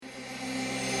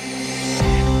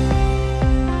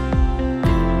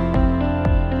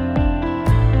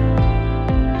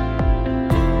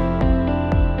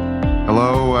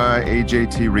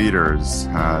AJT readers.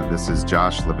 This is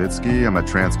Josh Levitsky. I'm a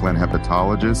transplant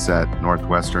hepatologist at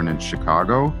Northwestern in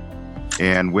Chicago.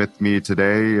 And with me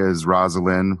today is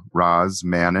Rosalind Roz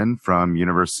Mannon from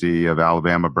University of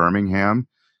Alabama, Birmingham,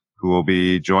 who will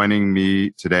be joining me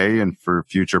today and for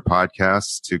future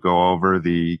podcasts to go over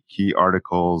the key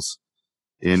articles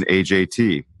in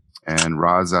AJT. And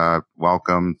Roz,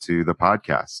 welcome to the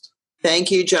podcast.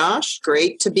 Thank you, Josh.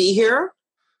 Great to be here.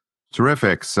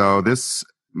 Terrific. So this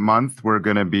month we're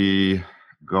going to be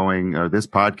this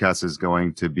podcast is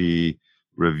going to be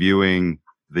reviewing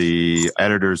the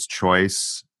editor's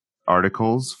choice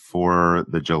articles for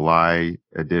the July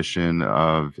edition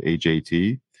of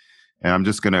AJT. And I'm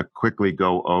just going to quickly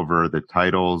go over the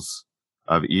titles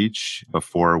of each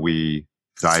before we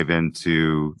dive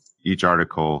into each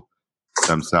article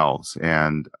themselves.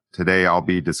 And today I'll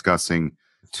be discussing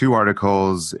 2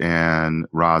 articles and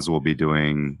Roz will be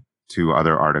doing 2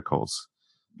 other articles.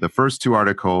 The first 2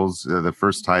 articles, the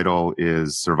first title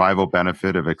is Survival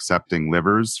Benefit of Accepting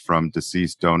Livers from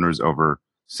Deceased Donors Over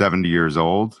 70 Years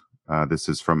Old. This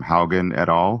is from Haugen et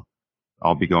al.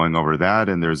 I'll be going over that.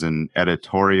 And there's an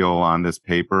editorial on this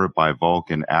paper by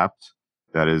Volk and Abt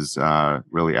that is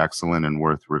really excellent and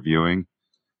worth reviewing.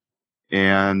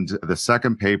 And the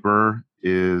second paper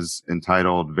is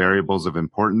entitled Variables of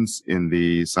Importance in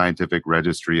the Scientific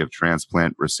Registry of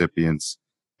Transplant Recipients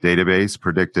Database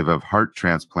Predictive of Heart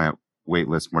Transplant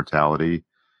Waitlist Mortality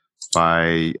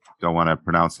by, don't want to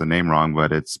pronounce the name wrong,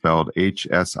 but it's spelled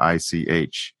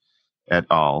HSICH et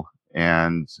al.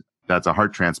 And that's a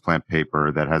heart transplant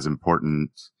paper that has important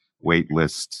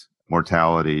waitlist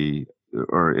mortality,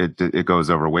 or it goes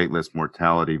over waitlist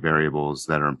mortality variables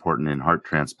that are important in heart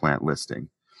transplant listing.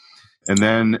 And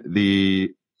then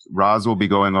Roz will be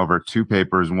going over 2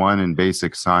 papers, one in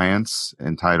basic science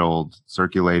entitled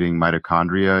Circulating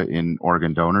Mitochondria in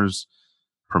Organ Donors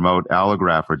Promote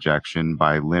Allograft Rejection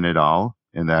by Lin et al.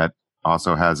 And that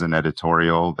also has an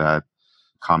editorial that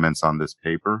comments on this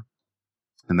paper.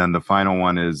 And then the final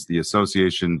one is the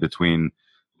association between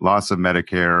loss of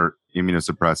Medicare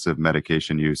immunosuppressive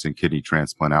medication use and kidney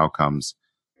transplant outcomes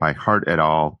by Hart et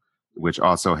al., which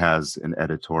also has an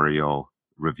editorial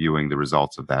reviewing the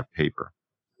results of that paper.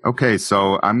 Okay,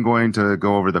 so I'm going to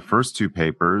go over the first 2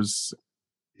 papers.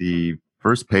 The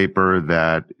first paper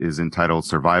that is entitled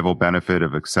Survival Benefit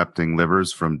of Accepting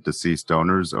Livers from Deceased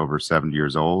Donors Over 70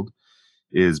 Years Old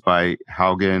is by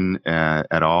Haugen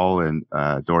et al. And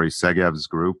Dori Segev's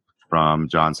group from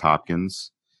Johns Hopkins.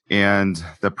 And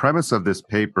the premise of this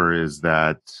paper is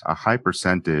that a high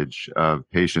percentage of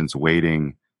patients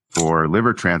waiting for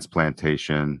liver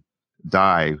transplantation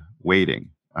die waiting.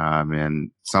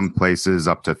 In some places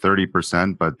up to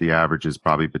 30%, but the average is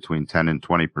probably between 10 and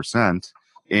 20%.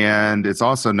 And it's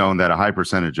also known that a high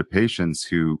percentage of patients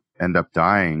who end up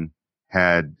dying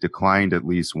had declined at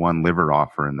least one liver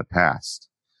offer in the past.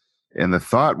 And the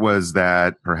thought was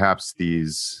that perhaps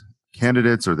these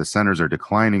candidates or the centers are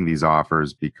declining these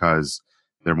offers because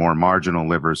they're more marginal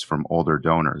livers from older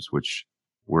donors, which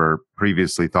were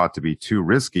previously thought to be too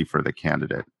risky for the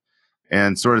candidate.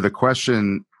 And sort of the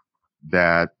question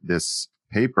that this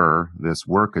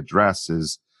work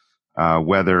addresses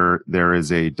whether there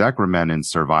is a decrement in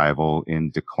survival in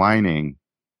declining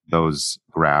those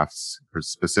grafts,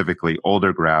 specifically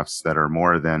older grafts that are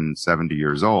more than 70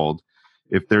 years old,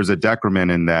 if there's a decrement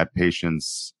in that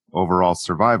patient's overall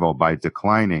survival by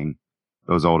declining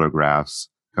those older grafts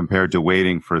compared to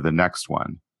waiting for the next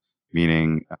one,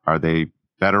 meaning are they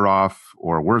better off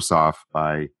or worse off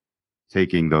by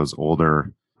taking those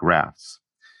older grafts?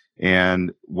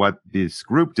 And what this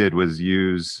group did was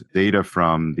use data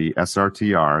from the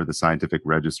SRTR, the Scientific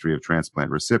Registry of Transplant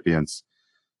Recipients,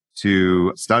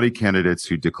 to study candidates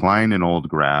who decline an old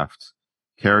graft,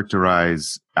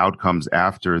 characterize outcomes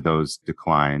after those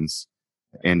declines,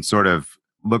 and sort of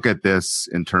look at this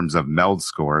in terms of MELD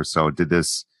score. So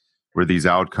were these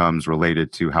outcomes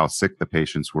related to how sick the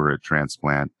patients were at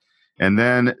transplant? And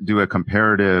then do a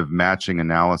comparative matching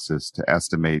analysis to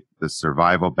estimate the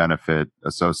survival benefit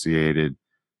associated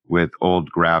with old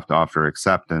graft offer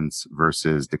acceptance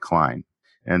versus decline.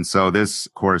 And so this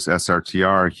course,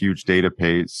 SRTR, a huge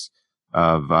database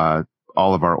of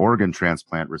all of our organ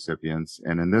transplant recipients.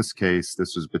 And in this case,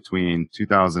 this was between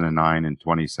 2009 and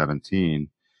 2017.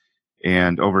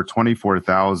 And over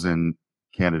 24,000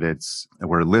 candidates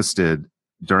were listed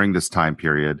during this time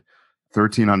period.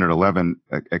 1,311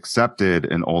 accepted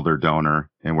an older donor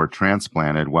and were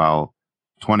transplanted, while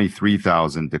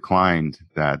 23,000 declined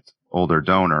that older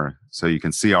donor. So you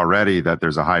can see already that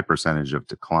there's a high percentage of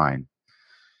decline.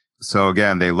 So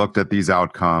again, they looked at these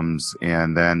outcomes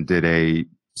and then did a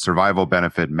survival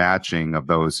benefit matching of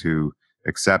those who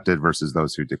accepted versus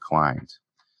those who declined.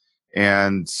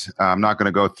 And I'm not going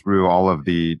to go through all of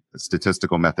the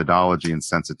statistical methodology and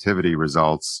sensitivity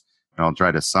results, and I'll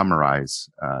try to summarize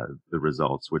the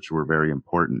results, which were very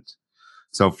important.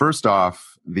 So first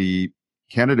off, the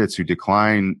candidates who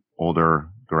decline older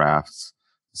grafts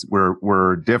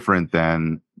were different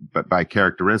but by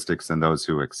characteristics than those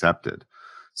who accepted.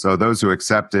 So those who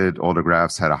accepted older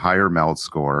grafts had a higher MELD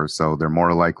score, so they're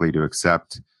more likely to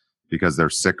accept because they're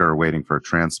sicker waiting for a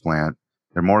transplant.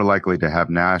 They're more likely to have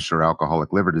NASH or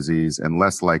alcoholic liver disease and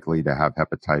less likely to have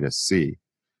hepatitis C.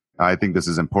 I think this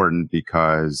is important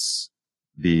because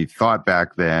the thought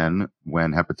back then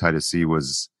when hepatitis C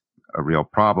was a real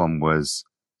problem was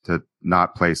to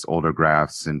not place older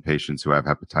grafts in patients who have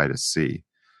hepatitis C.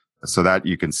 So that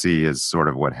you can see is sort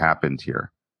of what happened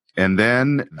here. And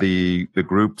then the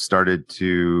group started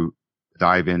to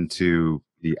dive into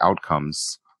the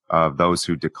outcomes of those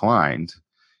who declined.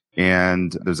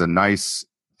 And there's a nice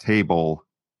table,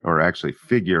 or actually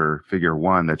figure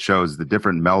 1, that shows the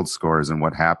different MELD scores and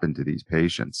what happened to these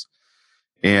patients.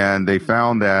 And they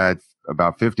found that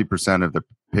about 50% of the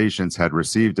patients had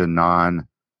received a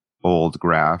non-old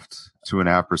graft,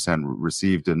 2.5%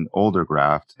 received an older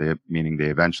graft, meaning they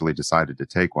eventually decided to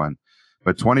take one,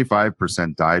 but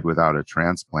 25% died without a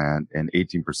transplant and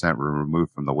 18% were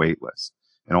removed from the wait list,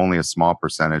 and only a small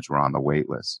percentage were on the wait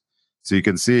list. So you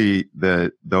can see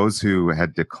that those who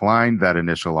had declined that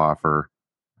initial offer,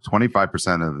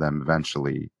 25% of them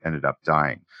eventually ended up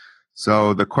dying.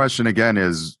 So the question again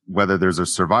is whether there's a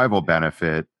survival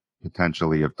benefit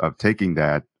potentially of taking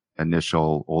that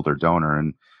initial older donor.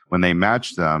 And when they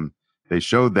matched them, they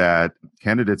showed that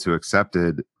candidates who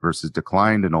accepted versus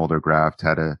declined an older graft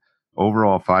had a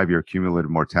overall 5-year cumulative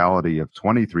mortality of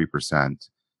 23%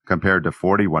 compared to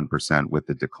 41% with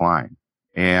the decline.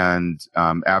 And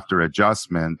after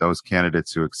adjustment, those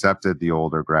candidates who accepted the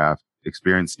older graft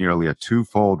experienced nearly a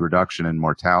 2-fold reduction in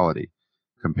mortality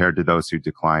compared to those who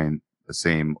declined the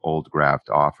same old graft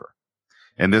offer.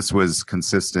 And this was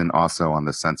consistent also on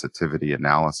the sensitivity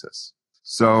analysis.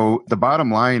 So the bottom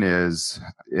line is,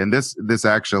 and this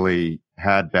actually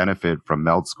had benefit from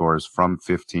MELD scores from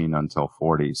 15 until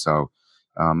 40. So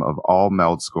of all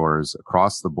MELD scores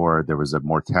across the board, there was a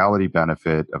mortality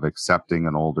benefit of accepting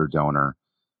an older donor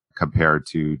compared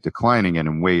to declining it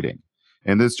and waiting.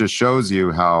 And this just shows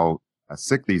you how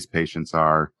sick these patients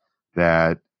are,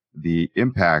 that the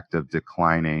impact of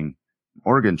declining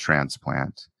organ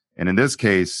transplant. And in this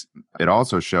case, it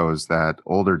also shows that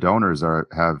older donors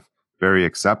have very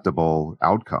acceptable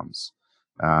outcomes.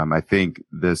 I think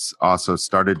this also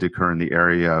started to occur in the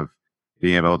area of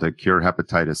being able to cure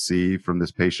hepatitis C from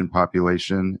this patient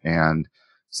population and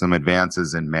some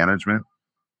advances in management.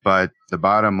 But the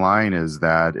bottom line is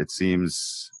that it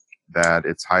seems that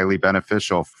it's highly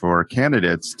beneficial for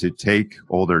candidates to take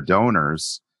older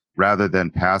donors rather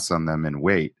than pass on them and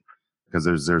wait, because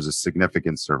there's a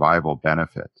significant survival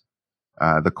benefit.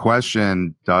 The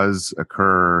question does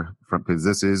occur because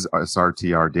this is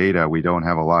SRTR data. We don't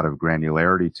have a lot of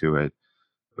granularity to it,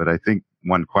 but I think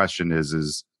one question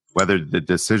is whether the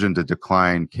decision to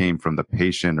decline came from the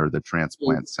patient or the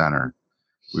transplant center.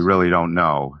 We really don't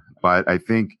know. But I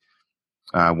think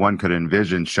one could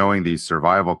envision showing these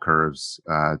survival curves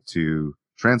to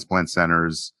transplant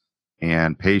centers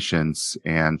and patients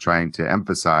and trying to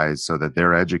emphasize so that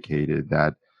they're educated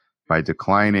that by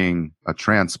declining a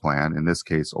transplant, in this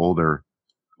case, older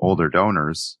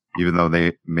donors, even though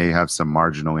they may have some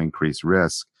marginal increased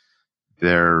risk,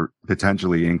 they're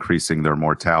potentially increasing their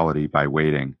mortality by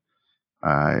waiting.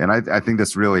 And I think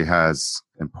this really has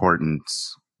important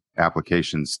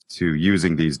applications to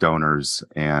using these donors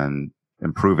and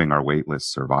improving our waitlist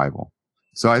survival.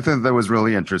 So I think that was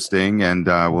really interesting, and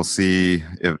we'll see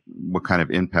what kind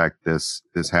of impact this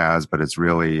has, but it's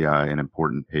really an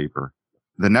important paper.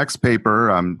 The next paper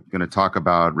I'm going to talk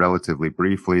about relatively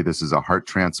briefly. This is a heart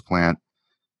transplant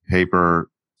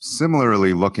paper,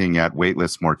 similarly looking at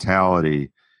waitlist mortality.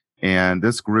 And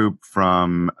this group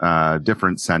from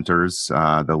different centers,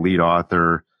 the lead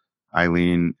author,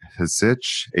 Eileen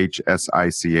Hsich,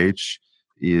 Hsich,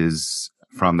 is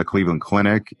from the Cleveland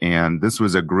Clinic. And this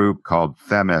was a group called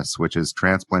THEMIS, which is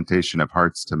Transplantation of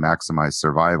Hearts to Maximize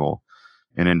Survival,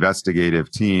 an investigative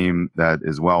team that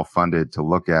is well funded to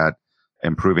look at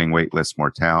improving waitlist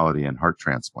mortality in heart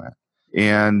transplant.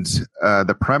 And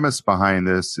the premise behind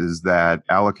this is that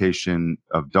allocation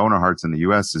of donor hearts in the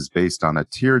U.S. is based on a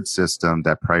tiered system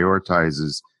that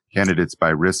prioritizes candidates by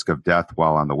risk of death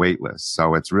while on the wait list.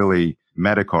 So it's really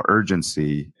medical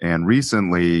urgency. And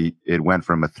recently, it went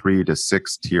from a 3 to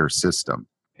 6 tier system.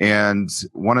 And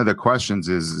one of the questions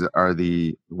is, are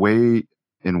the way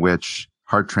in which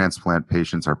heart transplant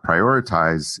patients are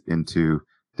prioritized into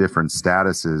different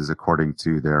statuses according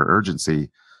to their urgency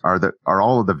are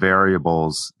all of the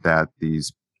variables that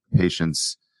these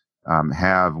patients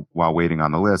have while waiting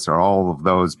on the list, are all of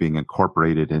those being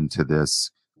incorporated into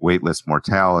this waitlist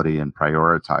mortality and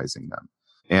prioritizing them.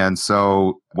 And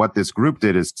so what this group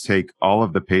did is take all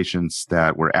of the patients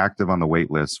that were active on the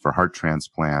wait list for heart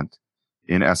transplant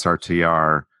in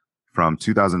SRTR from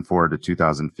 2004 to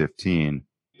 2015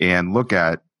 and look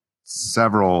at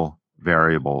several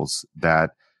variables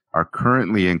that are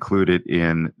currently included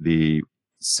in the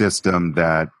system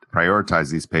that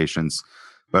prioritize these patients,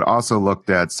 but also looked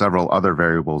at several other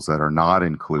variables that are not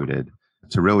included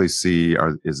to really see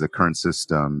is the current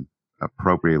system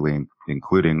appropriately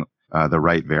including the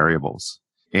right variables.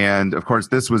 And of course,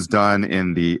 this was done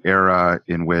in the era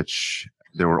in which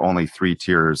there were only 3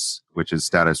 tiers, which is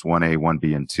status 1A,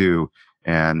 1B, and 2.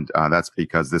 And that's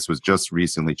because this was just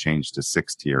recently changed to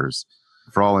 6 tiers.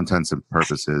 For all intents and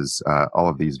purposes, all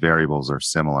of these variables are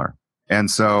similar. And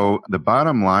so the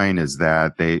bottom line is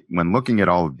that when looking at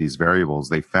all of these variables,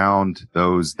 they found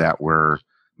those that were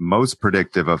most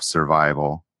predictive of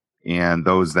survival and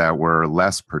those that were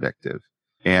less predictive.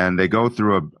 And they go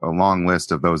through a long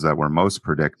list of those that were most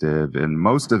predictive, and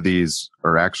most of these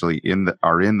are actually in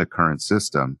the current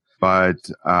system. But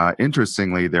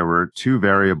interestingly, there were 2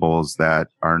 variables that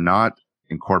are not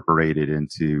incorporated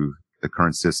into the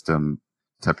current system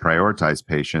to prioritize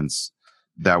patients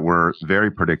that were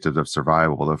very predictive of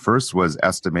survival. The first was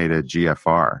estimated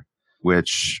GFR,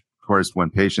 which, of course, when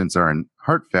patients are in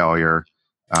heart failure,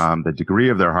 the degree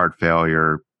of their heart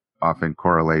failure often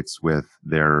correlates with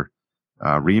their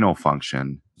renal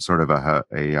function, sort of a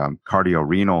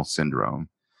cardiorenal syndrome.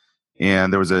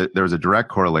 And there was a direct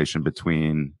correlation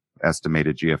between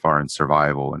estimated GFR and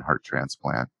survival in heart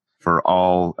transplant for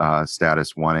all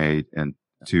status 1A and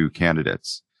 2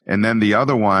 candidates. And then the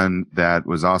other one that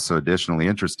was also additionally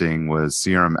interesting was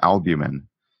serum albumin.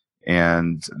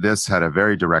 And this had a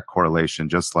very direct correlation,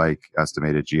 just like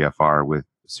estimated GFR, with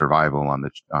survival on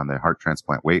the heart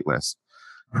transplant wait list.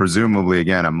 Presumably,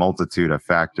 again, a multitude of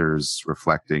factors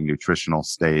reflecting nutritional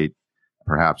state,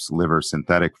 perhaps liver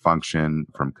synthetic function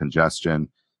from congestion,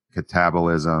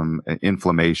 catabolism,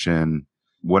 inflammation,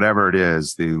 whatever it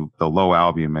is, the low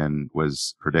albumin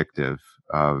was predictive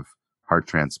of heart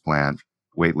transplant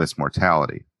waitlist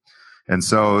mortality. And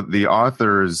so the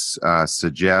authors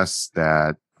suggest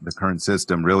that the current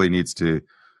system really needs to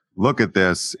look at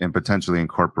this and potentially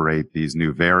incorporate these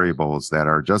new variables that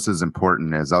are just as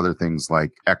important as other things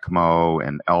like ECMO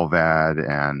and LVAD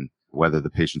and whether the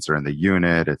patients are in the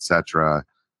unit, et cetera.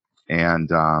 And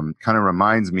kind of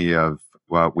reminds me of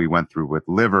what we went through with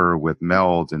liver, with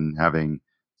MELD, and having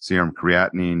serum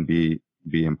creatinine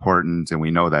be important. And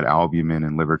we know that albumin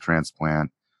in liver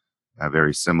transplant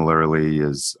very similarly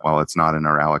is, while it's not in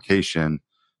our allocation,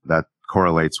 that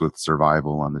correlates with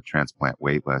survival on the transplant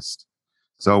wait list.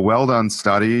 So well done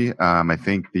study. I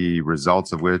think the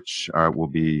results of which will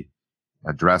be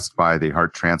addressed by the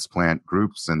heart transplant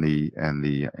groups and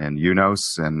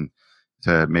UNOS, and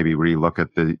to maybe relook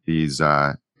at these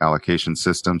allocation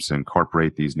systems to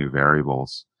incorporate these new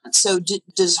variables. So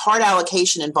does heart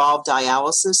allocation involve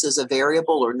dialysis as a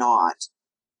variable or not?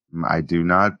 I do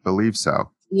not believe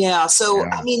so. Yeah. So,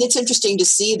 I mean, it's interesting to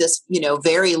see this,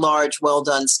 very large, well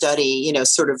done study,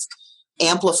 sort of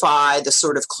amplify the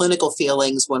sort of clinical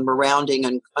feelings when we're rounding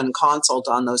and consult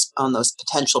on those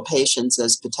potential patients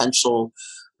as potential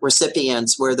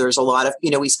recipients, where there's a lot of,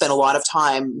 we spend a lot of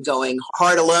time going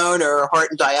heart alone or heart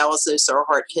and dialysis or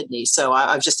heart kidney. So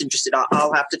I'm just interested.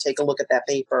 I'll have to take a look at that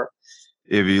paper.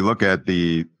 If you look at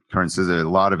the current system, a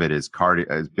lot of it is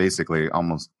basically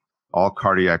almost all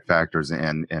cardiac factors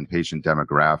and patient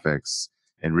demographics,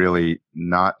 and really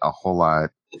not a whole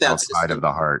lot outside of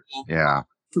the heart. Yeah.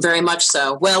 Very much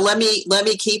so. Well, let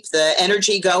me keep the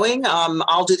energy going.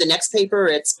 I'll do the next paper.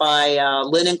 It's by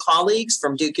Lynn and colleagues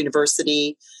from Duke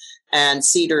University and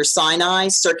Cedars-Sinai,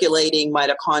 circulating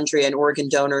mitochondria and organ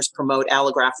donors promote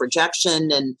allograft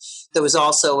rejection. And there was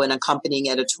also an accompanying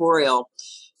editorial.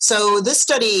 So this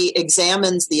study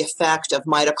examines the effect of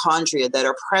mitochondria that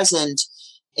are present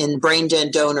in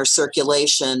brain-dead donor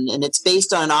circulation. And it's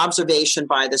based on an observation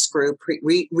by this group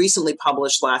recently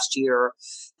published last year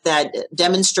that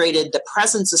demonstrated the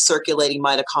presence of circulating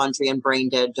mitochondria in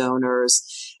brain-dead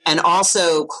donors, and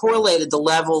also correlated the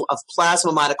level of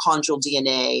plasma mitochondrial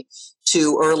DNA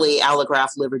to early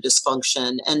allograft liver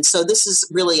dysfunction. And so this is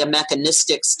really a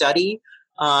mechanistic study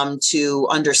to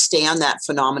understand that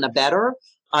phenomena better,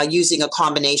 using a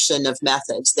combination of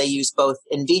methods. They use both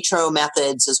in vitro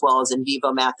methods as well as in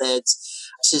vivo methods.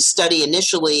 to study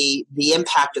initially the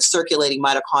impact of circulating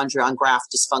mitochondria on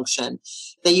graft dysfunction.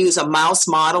 They use a mouse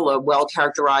model, a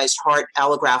well-characterized heart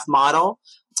allograft model.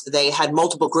 They had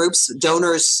multiple groups.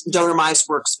 Donor mice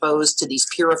were exposed to these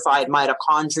purified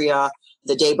mitochondria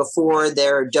the day before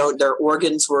their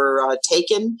organs were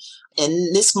taken.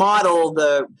 In this model,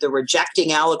 the rejecting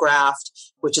allograft,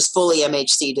 which is fully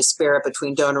MHC disparate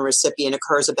between donor and recipient,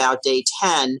 occurs about day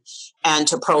 10. And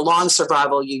to prolong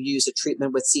survival, you use a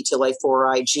treatment with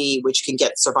CTLA-4 Ig, which can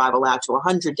get survival out to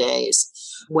 100 days.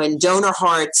 When donor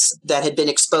hearts that had been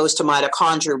exposed to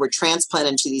mitochondria were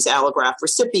transplanted to these allograft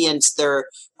recipients, their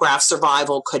graft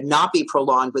survival could not be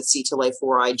prolonged with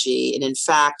CTLA-4 Ig. And in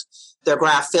fact, their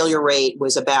graft failure rate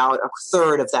was about a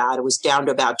third of that. It was down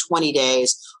to about 20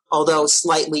 days, although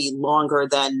slightly longer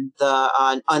than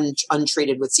the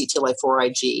untreated with CTLA-4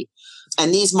 Ig.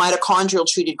 And these mitochondrial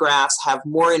treated grafts have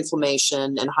more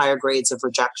inflammation and higher grades of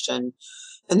rejection.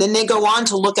 And then they go on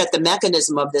to look at the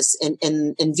mechanism of this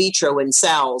in vitro in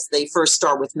cells. They first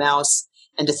start with mouse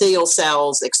endothelial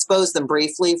cells, expose them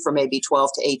briefly for maybe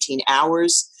 12 to 18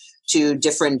 hours to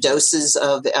different doses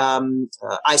of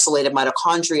isolated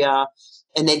mitochondria.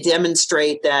 And they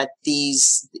demonstrate that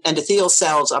these endothelial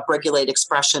cells upregulate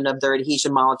expression of their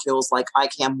adhesion molecules like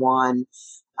ICAM1,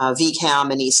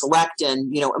 VCAM, and E-selectin,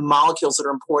 molecules that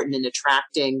are important in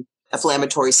attracting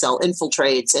inflammatory cell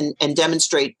infiltrates, and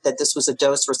demonstrate that this was a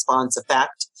dose-response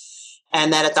effect.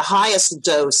 And that at the highest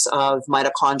dose of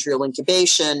mitochondrial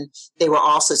incubation, they were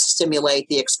also to stimulate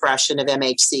the expression of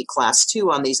MHC class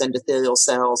 2 on these endothelial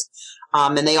cells.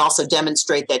 And they also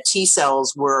demonstrate that T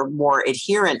cells were more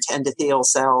adherent to endothelial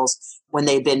cells when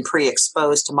they've been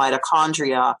pre-exposed to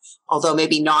mitochondria, although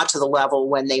maybe not to the level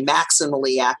when they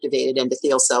maximally activated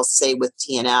endothelial cells, say with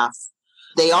TNF.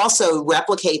 They also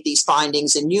replicate these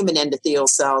findings in human endothelial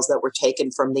cells that were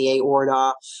taken from the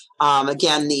aorta.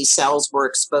 Again, these cells were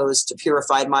exposed to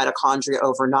purified mitochondria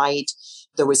overnight.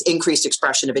 There was increased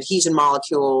expression of adhesion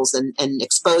molecules, and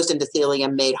exposed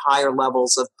endothelium made higher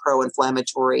levels of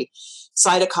pro-inflammatory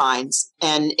cytokines.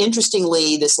 And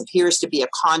interestingly, this appears to be a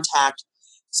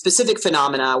contact-specific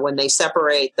phenomena when they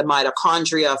separate the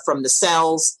mitochondria from the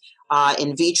cells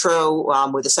in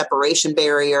vitro with a separation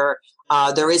barrier.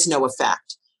 There is no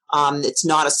effect. It's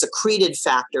not a secreted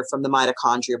factor from the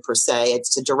mitochondria per se.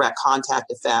 It's a direct contact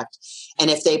effect. And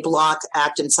if they block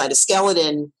actin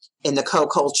cytoskeleton in the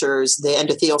co-cultures, the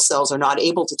endothelial cells are not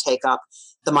able to take up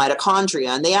the mitochondria.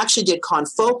 And they actually did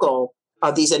confocal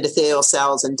of these endothelial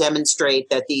cells and demonstrate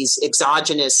that these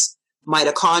exogenous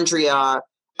mitochondria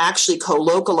actually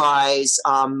co-localize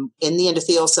in the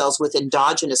endothelial cells with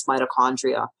endogenous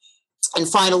mitochondria. And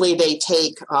finally, they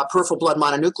take peripheral blood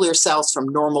mononuclear cells from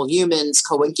normal humans,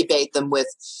 co-incubate them with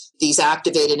these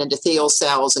activated endothelial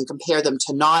cells, and compare them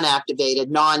to non-activated,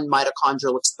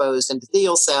 non-mitochondrial exposed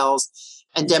endothelial cells,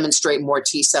 and demonstrate more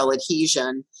T cell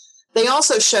adhesion. They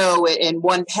also show in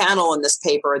one panel in this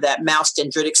paper that mouse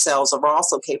dendritic cells are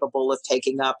also capable of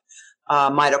taking up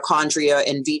mitochondria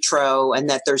in vitro, and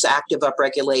that there's active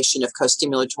upregulation of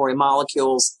co-stimulatory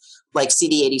molecules like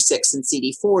CD86 and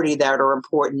CD40 that are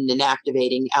important in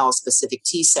activating allospecific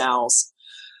T cells.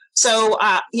 So,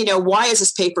 why is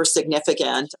this paper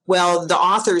significant? Well, the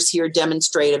authors here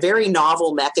demonstrate a very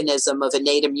novel mechanism of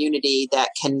innate immunity that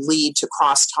can lead to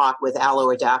crosstalk with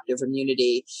alloadaptive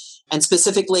immunity. And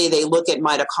specifically, they look at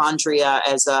mitochondria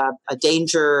as a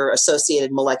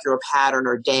danger-associated molecular pattern,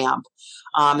 or DAMP.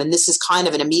 And this is kind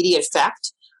of an immediate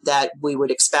effect that we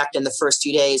would expect in the first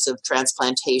few days of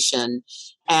transplantation.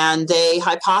 And they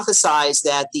hypothesize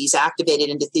that these activated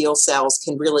endothelial cells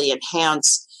can really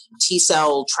enhance T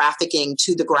cell trafficking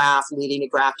to the graft, leading to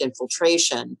graft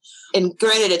infiltration. And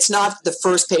granted, it's not the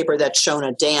first paper that's shown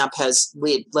a DAMP has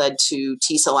led to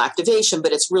T cell activation,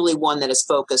 but it's really one that is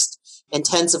focused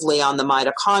intensively on the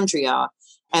mitochondria.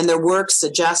 And their work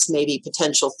suggests maybe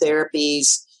potential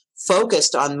therapies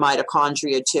focused on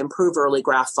mitochondria to improve early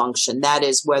graft function. That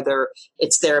is, whether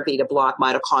it's therapy to block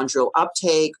mitochondrial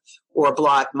uptake or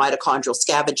block mitochondrial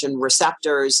scavenging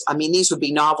receptors. I mean, these would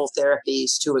be novel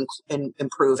therapies to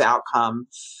improve outcome.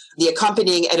 The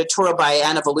accompanying editorial by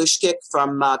Anna Volushkic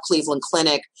from Cleveland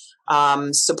Clinic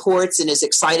supports and is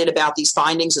excited about these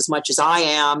findings as much as I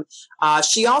am.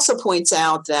 She also points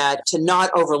out that to not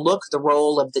overlook the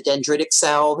role of the dendritic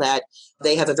cell, that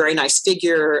they have a very nice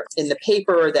figure in the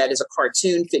paper that is a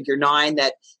cartoon, figure 9,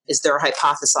 that is their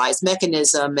hypothesized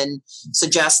mechanism, and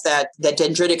suggests that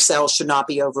dendritic cells should not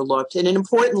be overlooked. And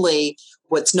importantly,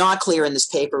 what's not clear in this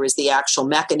paper is the actual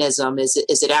mechanism. Is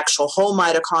it actual whole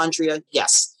mitochondria?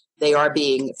 Yes, they are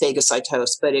being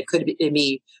phagocytosed, but it could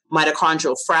be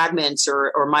mitochondrial fragments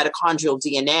or mitochondrial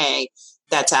DNA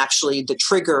that's actually the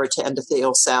trigger to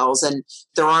endothelial cells. And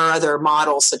there are other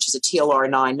models, such as a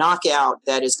TLR9 knockout,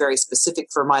 that is very specific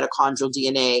for mitochondrial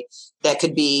DNA that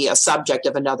could be a subject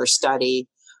of another study.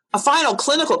 A final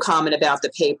clinical comment about the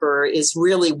paper is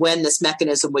really when this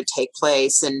mechanism would take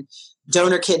place. And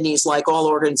donor kidneys, like all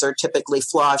organs, are typically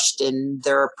flushed and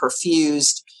they're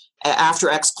perfused after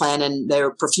explant, and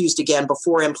they're perfused again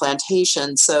before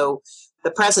implantation. So the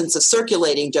presence of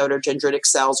circulating donor dendritic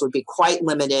cells would be quite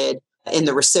limited in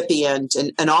the recipient.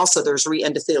 And also there's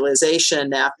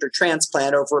re-endothelialization after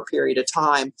transplant over a period of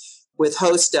time with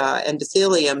host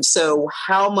endothelium. So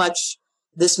how much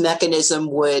this mechanism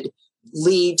would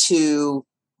lead to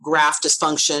graft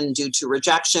dysfunction due to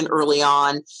rejection early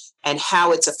on, and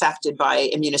how it's affected by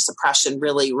immunosuppression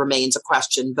really remains a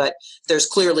question. But there's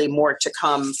clearly more to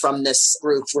come from this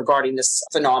group regarding this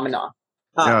phenomena.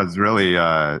 Yeah, it's really,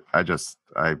 I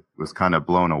was kind of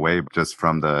blown away just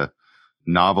from the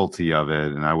novelty of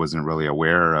it. And I wasn't really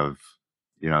aware of,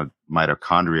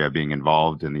 mitochondria being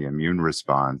involved in the immune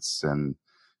response. And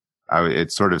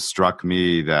it sort of struck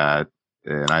me that,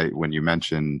 when you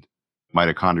mentioned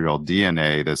mitochondrial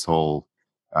DNA, this whole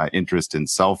interest in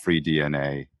cell-free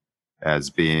DNA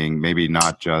as being maybe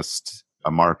not just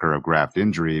a marker of graft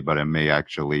injury, but it may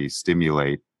actually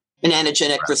stimulate an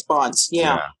antigenic response.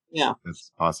 Yeah.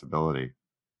 It's a possibility.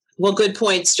 Well, good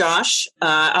points, Josh.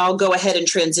 I'll go ahead and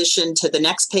transition to the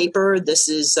next paper. This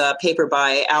is a paper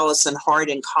by Allison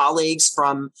Hart and colleagues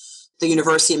from the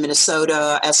University of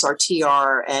Minnesota,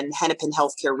 SRTR, and Hennepin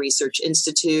Healthcare Research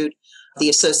Institute, the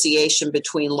association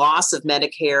between loss of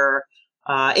Medicare,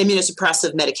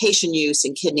 immunosuppressive medication use,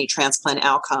 and kidney transplant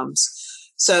outcomes.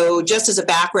 So just as a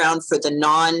background for the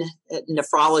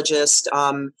non-nephrologist,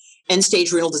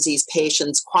 end-stage renal disease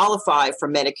patients qualify for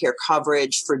Medicare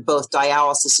coverage for both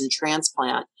dialysis and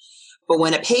transplant. But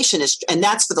when a patient is, and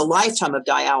that's for the lifetime of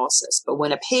dialysis, but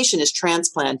when a patient is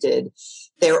transplanted,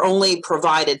 they're only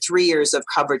provided 3 years of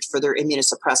coverage for their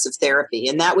immunosuppressive therapy.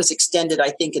 And that was extended, I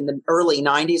think, in the early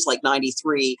 90s, like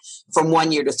 93, from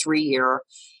 1 year to 3 year.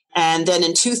 And then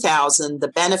in 2000, the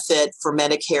benefit for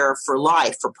Medicare for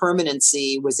life, for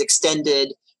permanency, was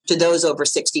extended to those over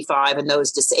 65 and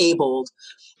those disabled.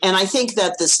 And I think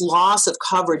that this loss of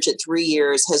coverage at 3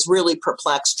 years has really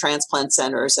perplexed transplant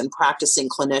centers and practicing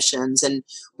clinicians. And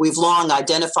we've long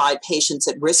identified patients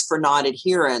at risk for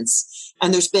non-adherence.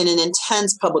 And there's been an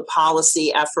intense public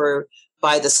policy effort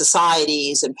by the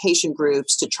societies and patient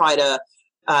groups to try to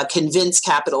convince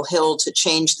Capitol Hill to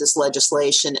change this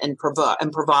legislation and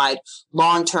provide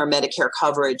long-term Medicare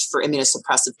coverage for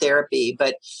immunosuppressive therapy.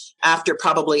 But after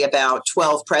probably about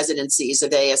 12 presidencies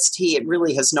of AST, it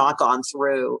really has not gone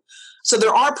through. So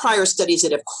there are prior studies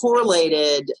that have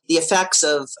correlated the effects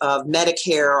of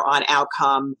Medicare on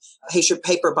outcome. A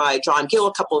paper by John Gill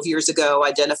a couple of years ago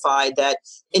identified that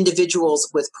individuals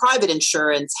with private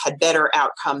insurance had better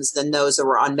outcomes than those that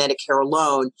were on Medicare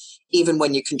alone, even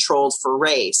when you controlled for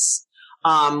race.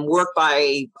 Work by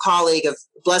a colleague of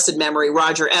blessed memory,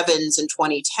 Roger Evans, in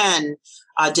 2010,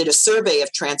 did a survey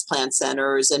of transplant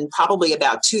centers, and probably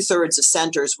about 2/3 of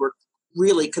centers were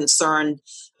really concerned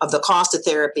of the cost of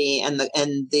therapy and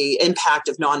the impact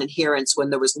of non-adherence when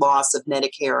there was loss of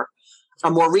Medicare. A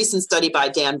more recent study by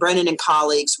Dan Brennan and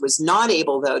colleagues was not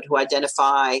able, though, to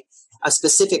identify a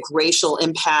specific racial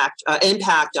impact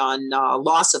on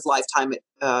loss of lifetime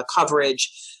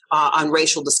coverage, on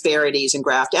racial disparities and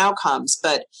graft outcomes.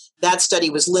 But that study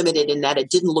was limited in that it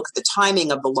didn't look at the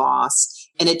timing of the loss,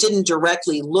 and it didn't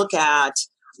directly look at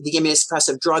the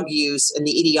immunosuppressive drug use and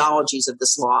the etiologies of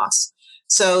this loss.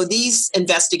 So these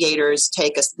investigators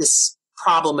take this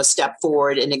problem a step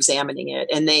forward in examining it,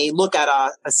 and they look at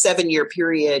a 7-year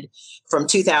period from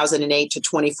 2008 to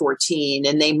 2014,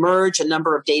 and they merge a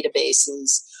number of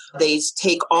databases. They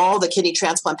take all the kidney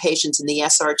transplant patients in the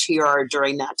SRTR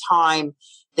during that time.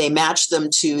 They match them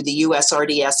to the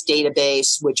USRDS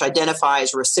database, which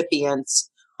identifies recipients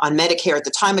on Medicare at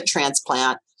the time of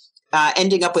transplant,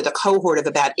 ending up with a cohort of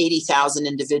about 80,000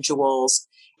 individuals.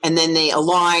 And then they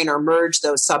align or merge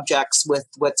those subjects with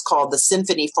what's called the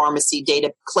Symphony Pharmacy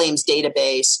Data Claims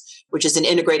Database, which is an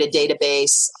integrated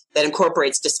database that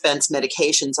incorporates dispensed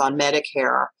medications on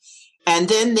Medicare. And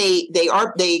then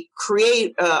they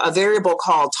create a variable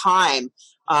called time,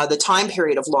 the time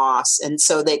period of loss. And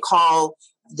so they call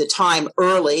the time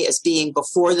early as being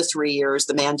before the 3 years,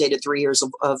 the mandated 3 years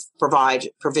of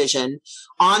provision,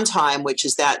 on time, which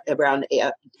is that around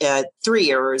 3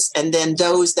 years, and then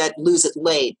those that lose it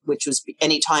late, which was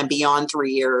any time beyond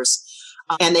 3 years.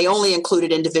 And they only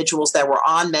included individuals that were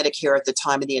on Medicare at the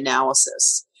time of the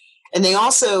analysis. And they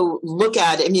also look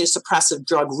at immunosuppressive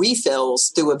drug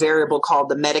refills through a variable called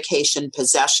the medication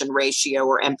possession ratio,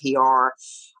 or MPR.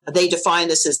 They define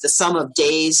this as the sum of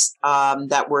days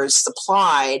that were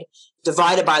supplied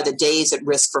divided by the days at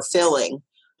risk for filling.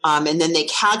 And then they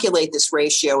calculate this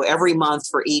ratio every month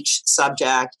for each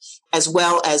subject, as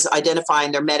well as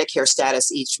identifying their Medicare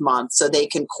status each month. So they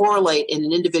can correlate in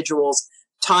an individual's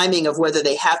timing of whether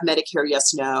they have Medicare,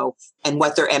 yes, no, and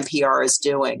what their MPR is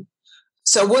doing.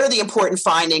 So what are the important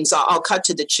findings? I'll cut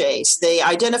to the chase. They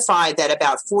identified that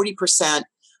about 40%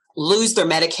 lose their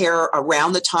Medicare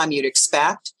around the time you'd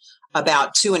expect.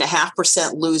 About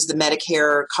 2.5% lose the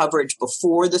Medicare coverage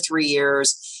before the 3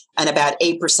 years, and about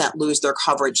 8% lose their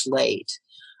coverage late.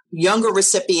 Younger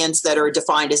recipients that are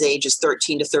defined as ages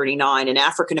 13 to 39 and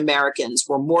African Americans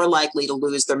were more likely to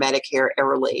lose their Medicare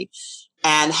early.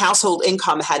 And household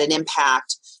income had an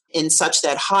impact in such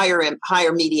that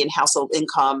higher median household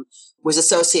income was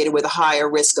associated with a higher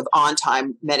risk of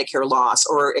on-time Medicare loss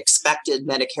or expected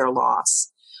Medicare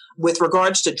loss. With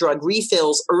regards to drug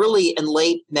refills, early and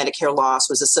late Medicare loss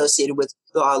was associated with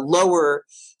lower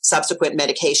subsequent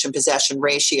medication possession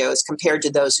ratios compared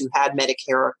to those who had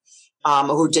Medicare,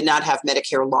 who did not have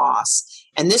Medicare loss.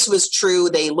 And this was true.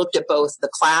 They looked at both the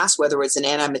class, whether it's an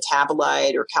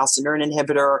antimetabolite or calcineurin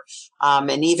inhibitor,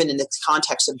 and even in the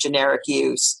context of generic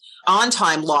use.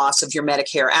 On-time loss of your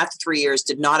Medicare at the 3 years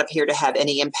did not appear to have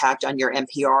any impact on your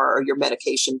MPR or your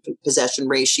medication possession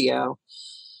ratio.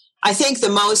 I think the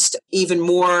most, even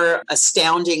more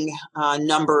astounding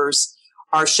numbers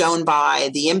are shown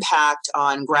by the impact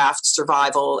on graft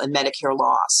survival and Medicare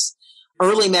loss.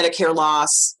 Early Medicare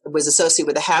loss was associated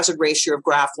with a hazard ratio of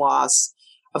graft loss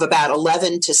of about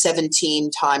 11 to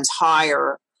 17 times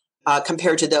higher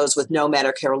compared to those with no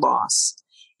Medicare loss.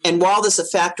 And while this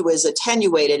effect was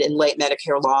attenuated in late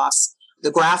Medicare loss, the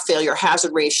graft failure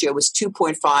hazard ratio was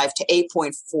 2.5 to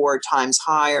 8.4 times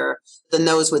higher than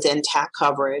those with intact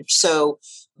coverage. So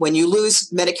when you lose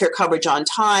Medicare coverage on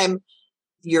time,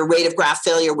 your rate of graft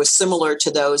failure was similar to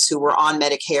those who were on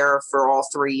Medicare for all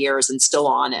 3 years and still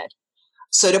on it.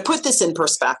 So to put this in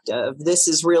perspective, this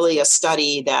is really a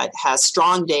study that has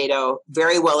strong data,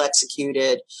 very well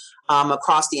executed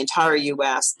across the entire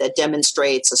U.S. that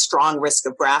demonstrates a strong risk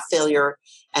of graft failure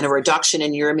and a reduction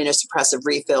in your immunosuppressive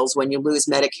refills when you lose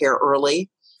Medicare early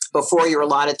before your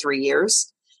allotted 3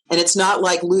 years. And it's not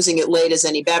like losing it late is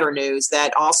any better news.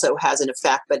 That also has an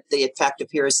effect, but the effect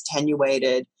appears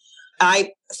attenuated.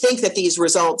 I think that these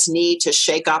results need to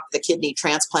shake up the kidney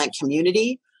transplant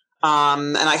community.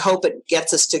 And I hope it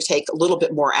gets us to take a little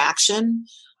bit more action.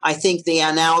 I think the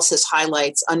analysis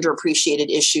highlights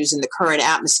underappreciated issues in the current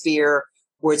atmosphere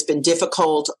where it's been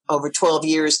difficult over 12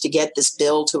 years to get this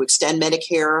bill to extend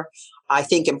Medicare. I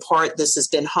think in part this has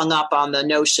been hung up on the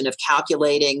notion of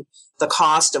calculating the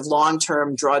cost of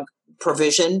long-term drug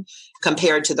provision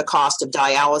compared to the cost of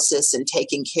dialysis and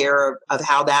taking care of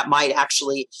how that might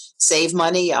actually save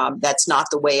money. That's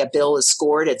not the way a bill is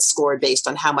scored. It's scored based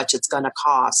on how much it's going to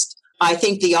cost. I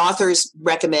think the authors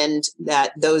recommend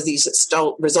that though these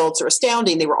results are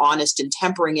astounding, they were honest in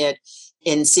tempering it,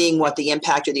 in seeing what the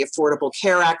impact of the Affordable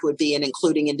Care Act would be and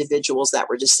including individuals that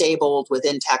were disabled with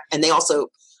intact, and they also,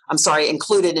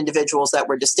 included individuals that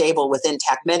were disabled with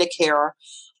intact Medicare.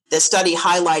 The study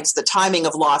highlights the timing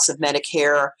of loss of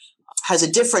Medicare has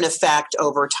a different effect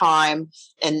over time.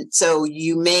 And so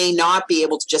you may not be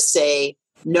able to just say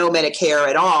no Medicare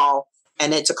at all,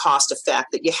 and it's a cost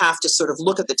effect, that you have to sort of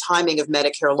look at the timing of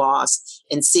Medicare loss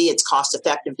and see its cost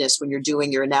effectiveness when you're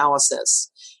doing your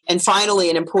analysis. And finally,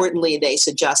 and importantly, they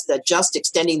suggest that just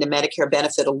extending the Medicare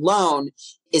benefit alone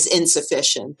is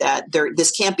insufficient, that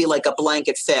this can't be like a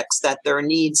blanket fix, that there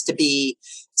needs to be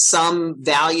some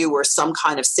value or some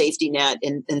kind of safety net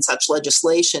in such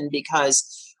legislation,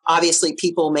 because obviously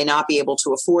people may not be able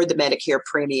to afford the Medicare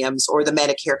premiums or the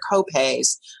Medicare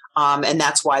copays. And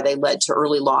that's why they led to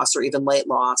early loss or even late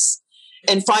loss.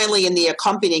 And finally, in the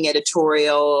accompanying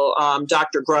editorial,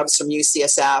 Dr. Grubbs from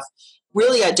UCSF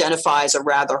really identifies a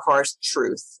rather harsh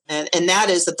truth. And that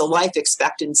is that the life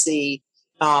expectancy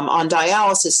on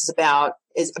dialysis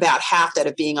is about half that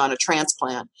of being on a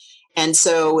transplant. And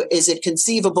so is it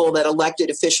conceivable that elected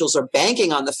officials are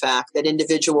banking on the fact that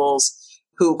individuals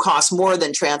who cost more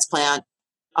than transplant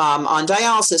on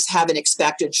dialysis have an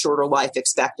expected shorter life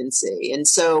expectancy? And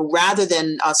so rather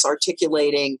than us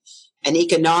articulating an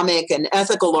economic and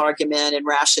ethical argument and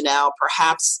rationale,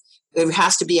 perhaps there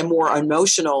has to be a more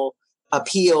emotional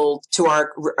appeal to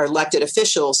our elected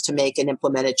officials to make and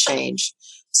implement a change.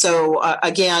 So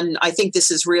again, I think this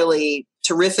is really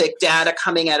terrific data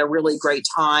coming at a really great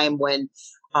time when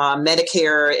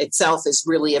Medicare itself is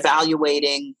really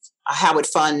evaluating how it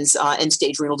funds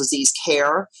end-stage renal disease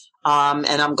care.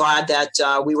 And I'm glad that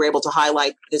we were able to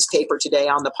highlight this paper today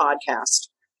on the podcast.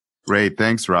 Great.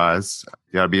 Thanks, Roz.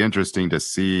 Yeah, it'd be interesting to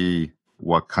see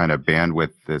what kind of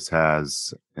bandwidth this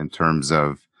has in terms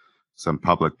of some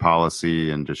public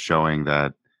policy and just showing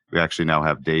that we actually now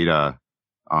have data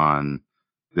on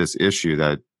this issue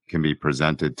that can be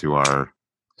presented to our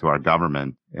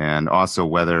government, and also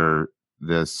whether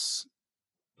this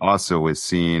also is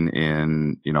seen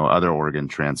in, other organ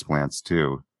transplants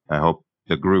too. I hope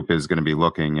the group is going to be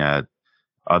looking at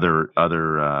other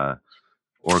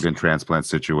organ transplant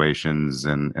situations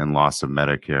and loss of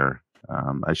Medicare.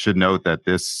 I should note that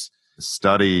this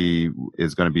study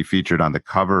is going to be featured on the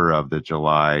cover of the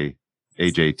July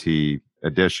AJT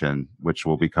edition, which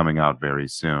will be coming out very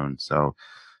soon. So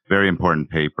very important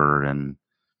paper. And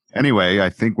anyway, I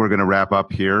think we're going to wrap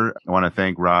up here. I want to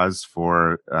thank Roz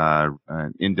for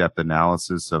an in-depth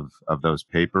analysis of those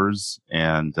papers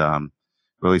and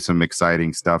really some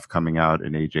exciting stuff coming out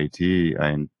in AJT.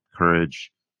 I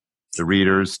encourage the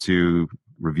readers to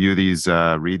review these,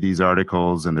 read these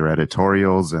articles and their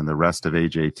editorials and the rest of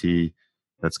AJT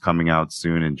that's coming out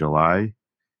soon in July.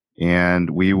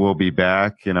 And we will be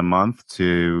back in a month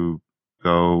to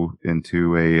go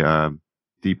into a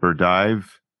deeper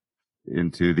dive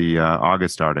into the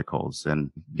August articles.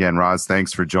 And again, Roz,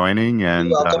 thanks for joining,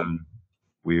 and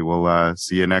we will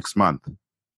see you next month.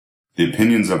 The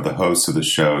opinions of the hosts of the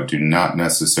show do not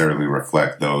necessarily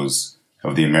reflect those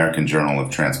of the American Journal of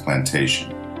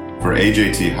Transplantation. For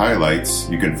AJT highlights,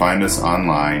 you can find us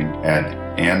online at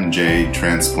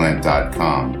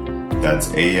amjtransplant.com. That's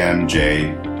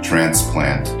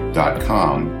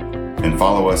amjtransplant.com, and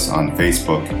follow us on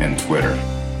Facebook and Twitter.